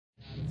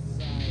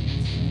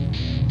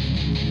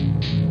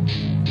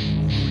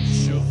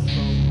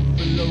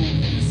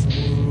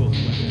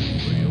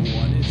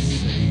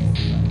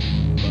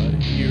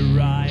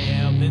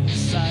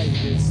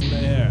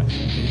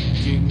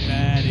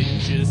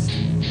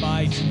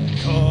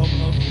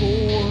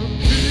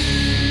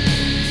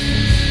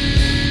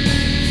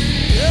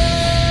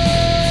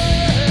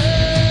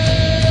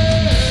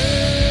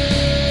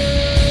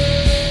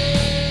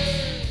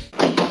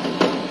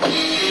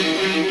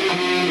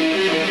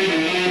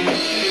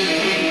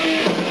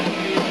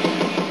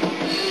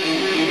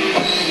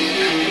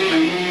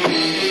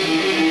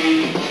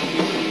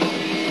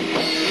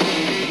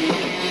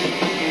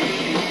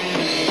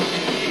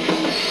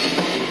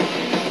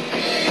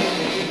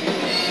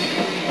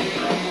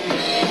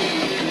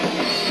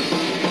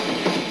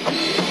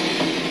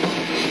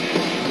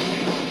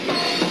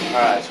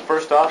Alright, so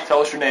first off,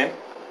 tell us your name.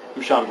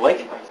 I'm Sean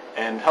Blake.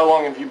 And how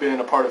long have you been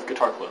a part of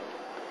Guitar Club?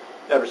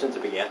 Ever since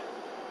it began.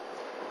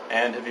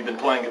 And have you been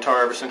playing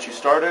guitar ever since you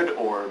started,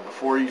 or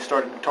before you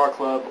started Guitar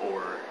Club,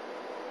 or...?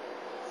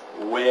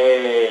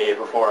 Way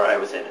before I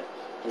was in it.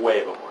 Way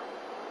before.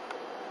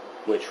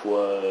 Which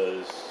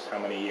was how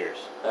many years?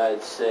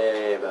 I'd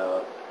say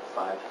about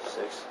 5,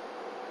 6.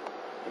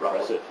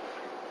 Impressive.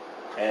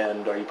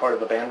 And are you part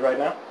of a band right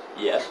now?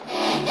 Yes.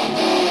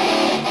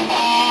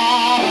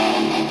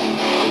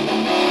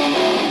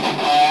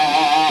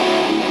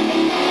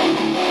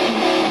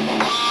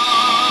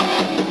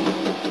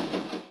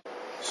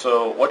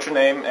 So, what's your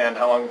name and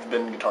how long have you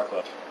been in Guitar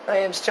Club? My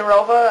name's Tim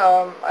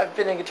Relva. I've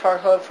been in Guitar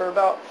Club for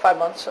about 5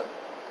 months.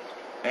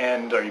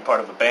 And are you part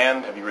of a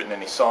band? Have you written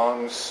any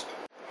songs?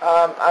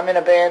 I'm in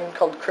a band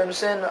called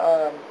Crimson.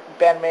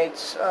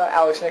 Bandmates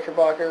Alex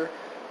Knickerbocker,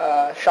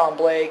 Sean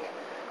Blake,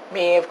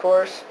 me of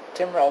course,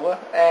 Tim Relva,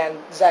 and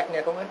Zach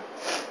Nickelman.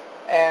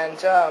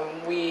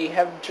 And we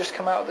have just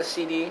come out with a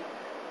CD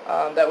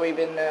that we've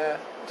been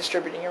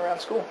distributing around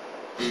school.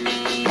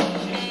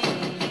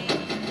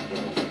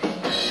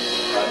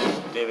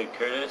 David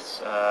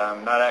Curtis.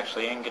 I'm not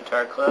actually in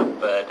Guitar Club,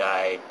 but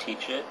I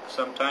teach it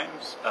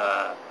sometimes.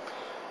 I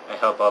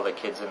help all the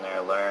kids in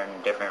there learn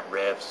different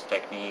riffs,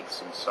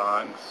 techniques, and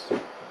songs.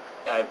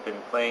 I've been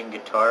playing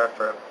guitar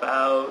for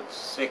about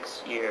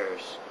 6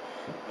 years.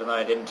 Even though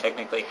I didn't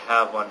technically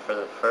have one for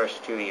the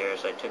first 2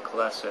 years, I took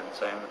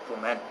lessons. I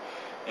implement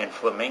in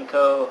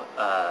flamenco,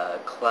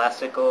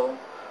 classical,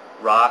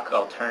 rock,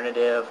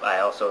 alternative. I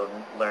also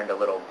learned a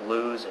little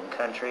blues and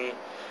country.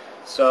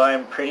 So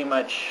I'm pretty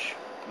much,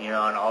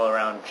 an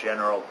all-around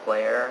general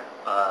player.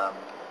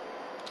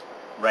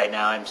 Right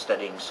now I'm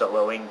studying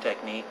soloing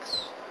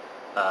techniques.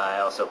 I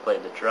also play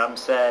the drum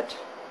set.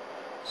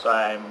 So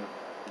I'm,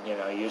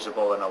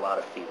 usable in a lot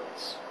of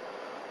fields.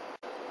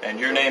 And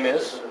your name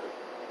is?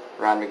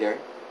 Ron McGarry.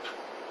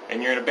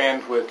 And you're in a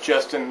band with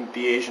Justin,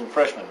 the Asian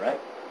freshman, right?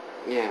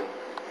 Yeah.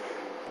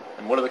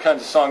 And what are the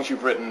kinds of songs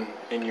you've written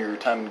in your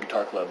time in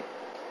Guitar Club?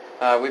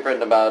 We've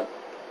written about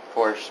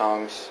 4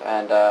 songs,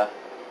 and our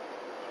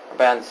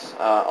band's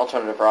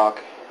alternative rock.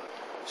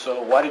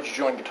 So why did you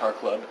join Guitar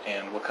Club,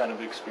 and what kind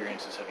of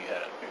experiences have you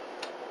had?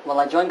 Well,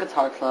 I joined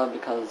Guitar Club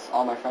because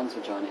all my friends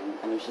were joining,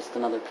 and it was just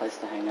another place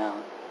to hang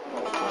out.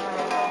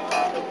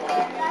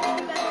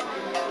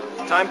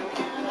 Time?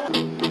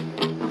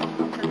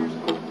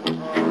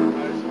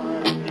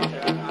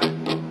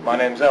 My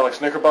name's Alex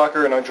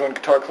Knickerbocker, and I joined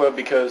Guitar Club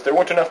because there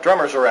weren't enough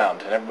drummers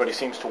around, and everybody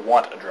seems to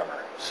want a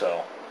drummer,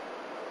 so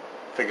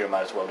figured I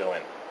might as well go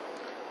in.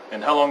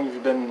 And how long have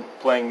you been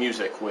playing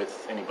music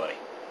with anybody?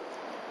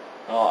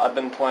 I've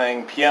been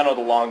playing piano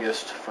the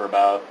longest for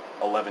about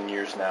 11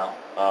 years now.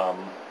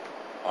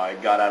 I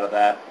got out of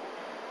that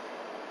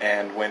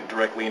and went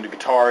directly into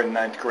guitar in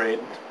 9th grade,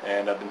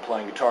 and I've been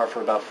playing guitar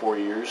for about 4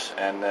 years,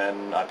 and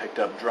then I picked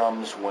up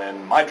drums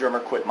when my drummer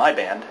quit my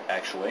band,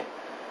 actually.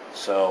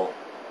 So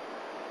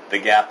the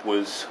gap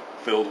was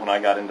filled when I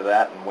got into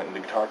that and went into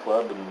Guitar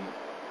Club and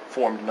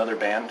formed another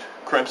band,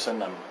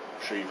 Crimson, I'm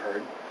sure you've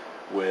heard,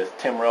 with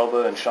Tim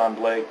Relva and Sean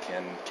Blake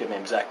and a kid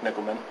named Zach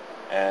Nickelman.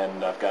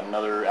 And I've got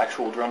another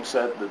actual drum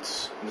set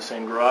that's in the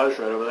same garage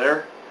right over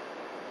there.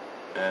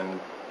 And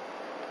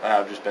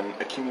I've just been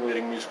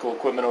accumulating musical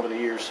equipment over the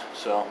years,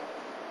 so.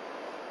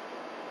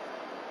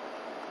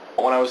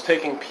 When I was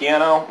taking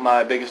piano,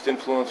 my biggest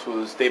influence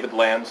was David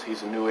Lanz.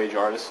 He's a New Age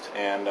artist,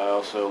 and I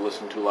also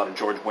listened to a lot of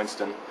George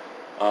Winston.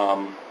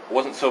 I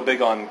wasn't so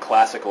big on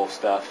classical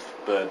stuff,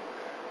 but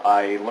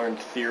I learned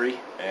theory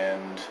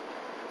and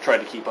tried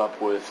to keep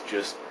up with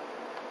just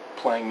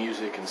playing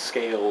music and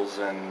scales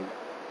and,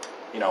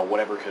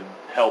 whatever could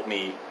help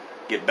me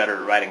get better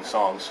at writing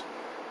songs.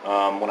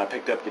 When I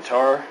picked up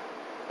guitar,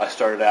 I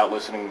started out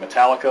listening to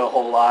Metallica a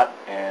whole lot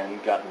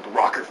and got into the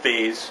rocker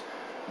phase,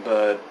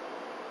 but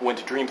went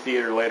to Dream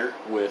Theater later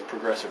with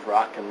progressive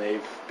rock, and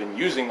they've been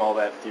using all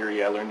that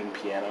theory I learned in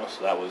piano,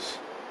 so that was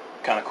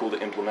kind of cool to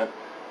implement.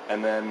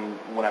 And then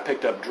when I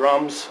picked up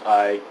drums,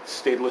 I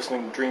stayed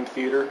listening to Dream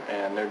Theater,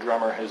 and their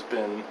drummer has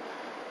been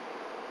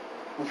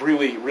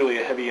really, really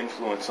a heavy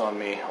influence on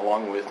me,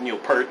 along with Neil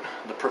Peart,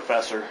 the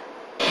Professor.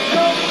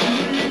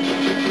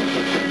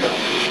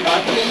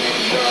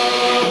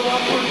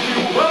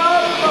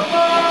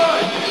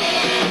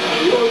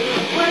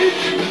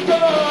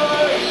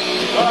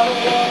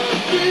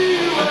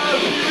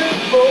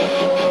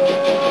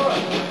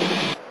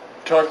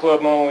 Guitar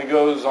Club normally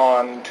goes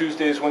on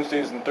Tuesdays,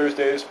 Wednesdays, and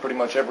Thursdays, pretty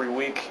much every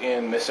week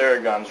in Miss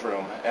Aragon's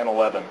room,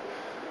 N11.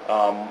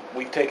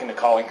 We've taken to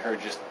calling her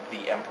just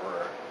the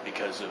Emperor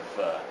because of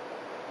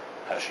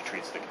how she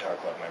treats the Guitar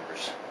Club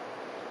members.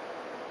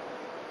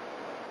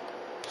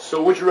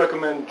 So would you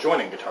recommend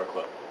joining Guitar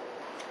Club?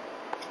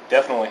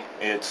 Definitely.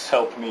 It's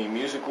helped me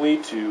musically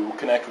to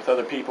connect with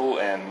other people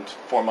and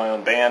form my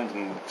own band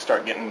and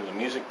start getting into the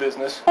music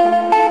business.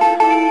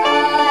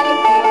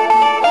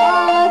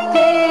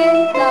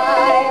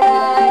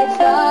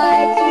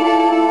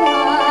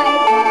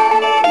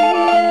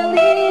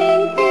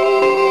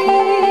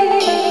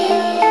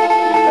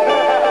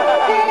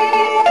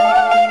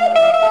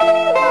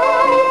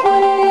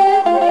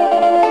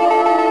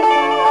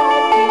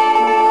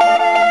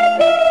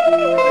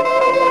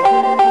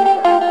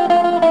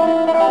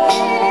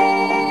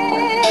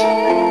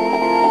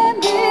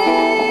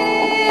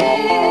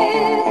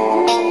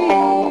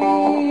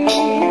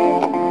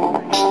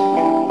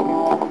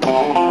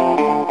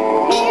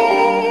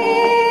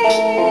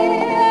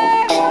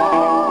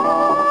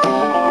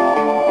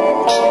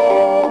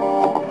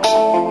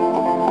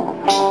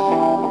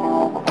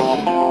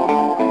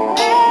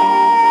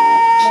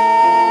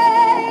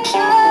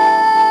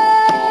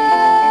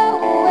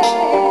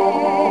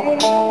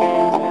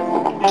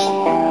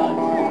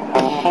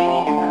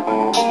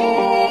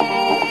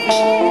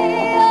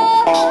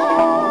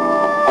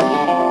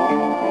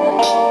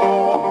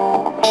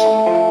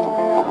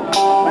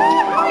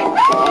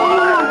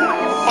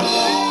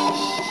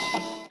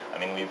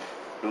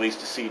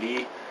 Released a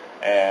CD,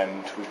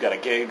 and we've got a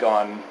gig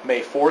on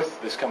May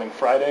 4th, this coming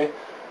Friday.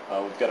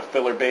 We've got a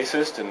filler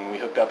bassist, and we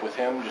hooked up with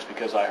him just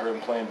because I heard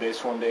him playing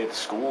bass one day at the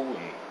school,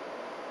 and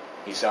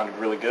he sounded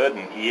really good,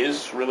 and he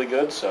is really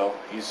good, so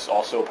he's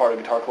also a part of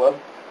Guitar Club.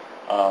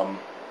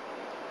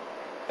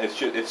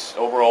 It's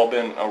overall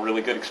been a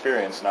really good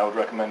experience, and I would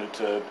recommend it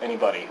to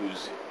anybody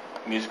who's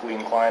musically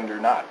inclined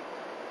or not.